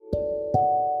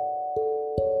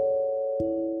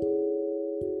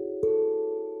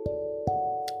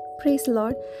Praise the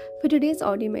Lord. For today's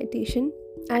audio meditation,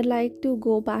 I'd like to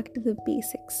go back to the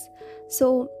basics.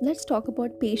 So, let's talk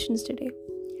about patience today.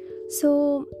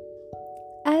 So,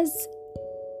 as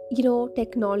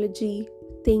technology,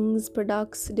 things,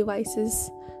 products, devices,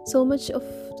 so much of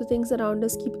the things around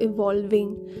us keep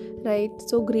evolving, right?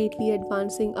 So greatly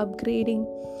advancing, upgrading.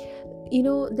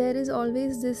 There is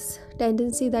always this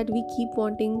tendency that we keep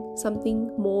wanting something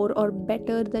more or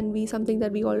better than something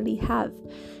that we already have.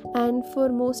 And for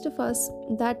most of us,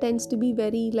 that tends to be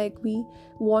very like we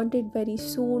want it very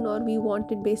soon, or we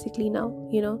want it basically now.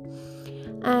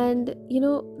 And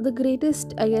the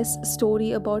greatest, I guess,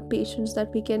 story about patience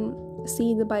that we can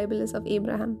see in the Bible is of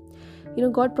Abraham.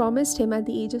 God promised him at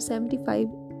the age of 75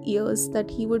 years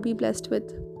that he would be blessed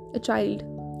with a child,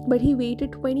 but he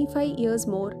waited 25 years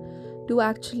more to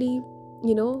actually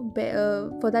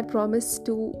for that promise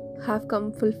to have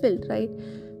come fulfilled, right?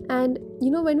 And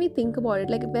when we think about it,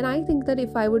 like when I think that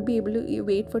if I would be able to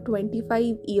wait for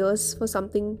 25 years for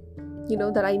something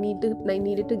that I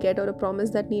needed to get, or a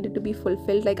promise that needed to be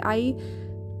fulfilled, like I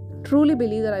truly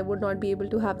believe that I would not be able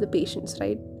to have the patience,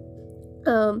 right?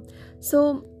 um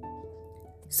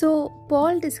so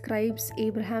Paul describes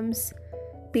Abraham's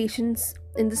patience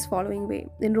in this following way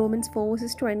in Romans 4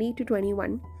 verses 20 to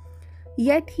 21.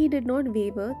 Yet he did not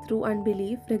waver through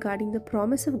unbelief regarding the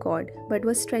promise of God, but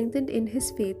was strengthened in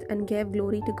his faith and gave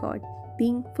glory to God,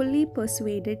 being fully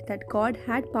persuaded that God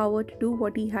had power to do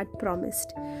what he had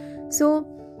promised. So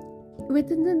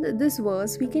within this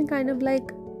verse, we can kind of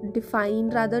like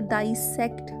rather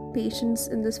dissect patience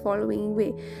in this following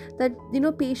way. That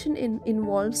patience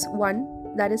involves,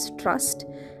 one, that is trust,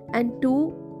 and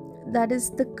two, that is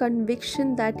the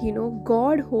conviction that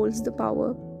God holds the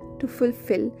power to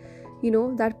fulfill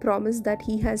that promise that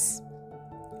he has,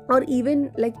 or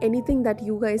even like anything that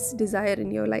you guys desire in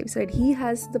your lives, right? He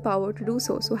has the power to do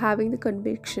so having the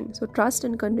conviction, so trust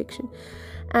and conviction,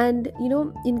 and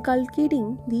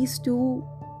inculcating these two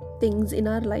things in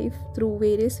our life through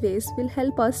various ways will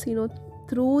help us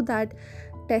through that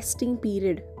testing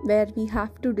period where we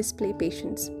have to display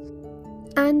patience.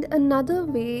 And another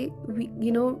way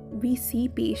we see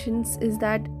patience is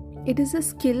that it is a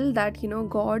skill that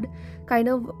God kind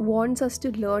of wants us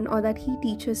to learn, or that he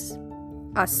teaches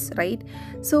us, right?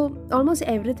 So almost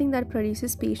everything that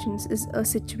produces patience is a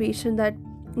situation that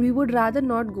we would rather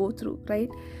not go through, right?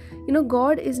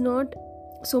 God is not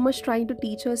so much trying to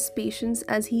teach us patience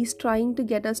as he's trying to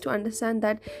get us to understand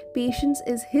that patience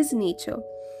is his nature.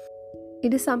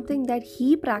 It is something that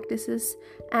he practices,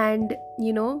 and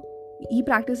he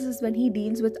practices when he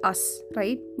deals with us,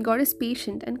 right? God is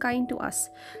patient and kind to us.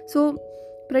 So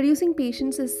producing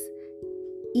patience is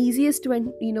easiest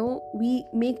when we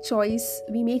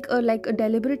make a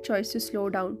deliberate choice to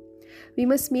slow down. We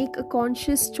must make a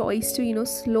conscious choice to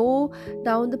slow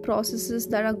down the processes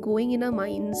that are going in our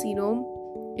minds, in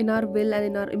our will and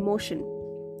in our emotion.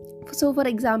 So for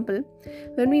example,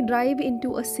 when we drive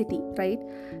into a city, right,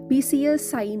 we see a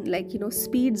sign like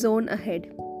speed zone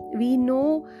ahead. We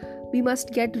know we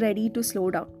must get ready to slow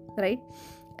down, right?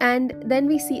 And then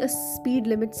we see a speed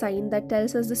limit sign that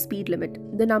tells us the speed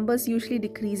limit, the numbers usually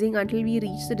decreasing until we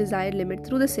reach the desired limit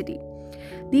through the city.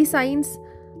 These signs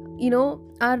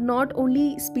are not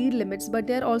only speed limits, but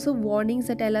they're also warnings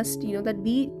that tell us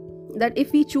that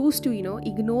if we choose to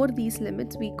ignore these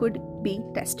limits, we could be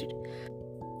tested.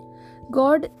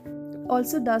 God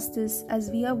also does this as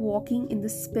we are walking in the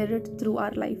Spirit through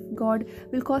our life. God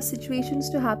will cause situations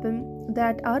to happen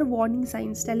that are warning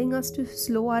signs telling us to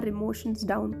slow our emotions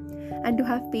down and to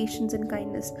have patience and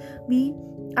kindness. We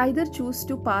either choose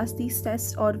to pass these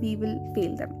tests, or we will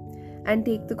fail them and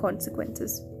take the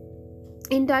consequences.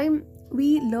 In time,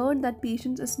 we learn that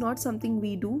patience is not something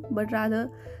we do, but rather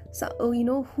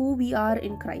who we are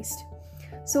in Christ.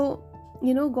 So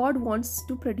God wants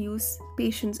to produce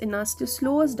patience in us to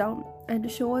slow us down and to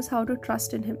show us how to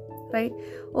trust in him, right?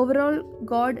 Overall,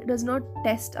 God does not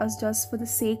test us just for the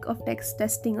sake of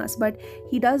testing us, but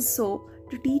he does so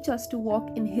to teach us to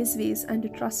walk in his ways and to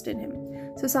trust in him.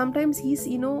 So sometimes he's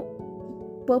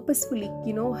purposefully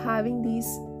having these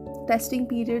testing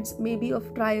periods, maybe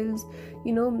of trials,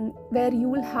 where you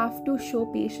will have to show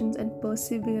patience and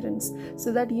perseverance,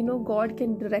 so that God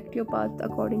can direct your path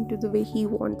according to the way he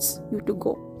wants you to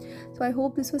go. So I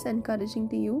hope this was encouraging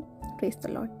to you. Praise the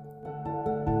Lord.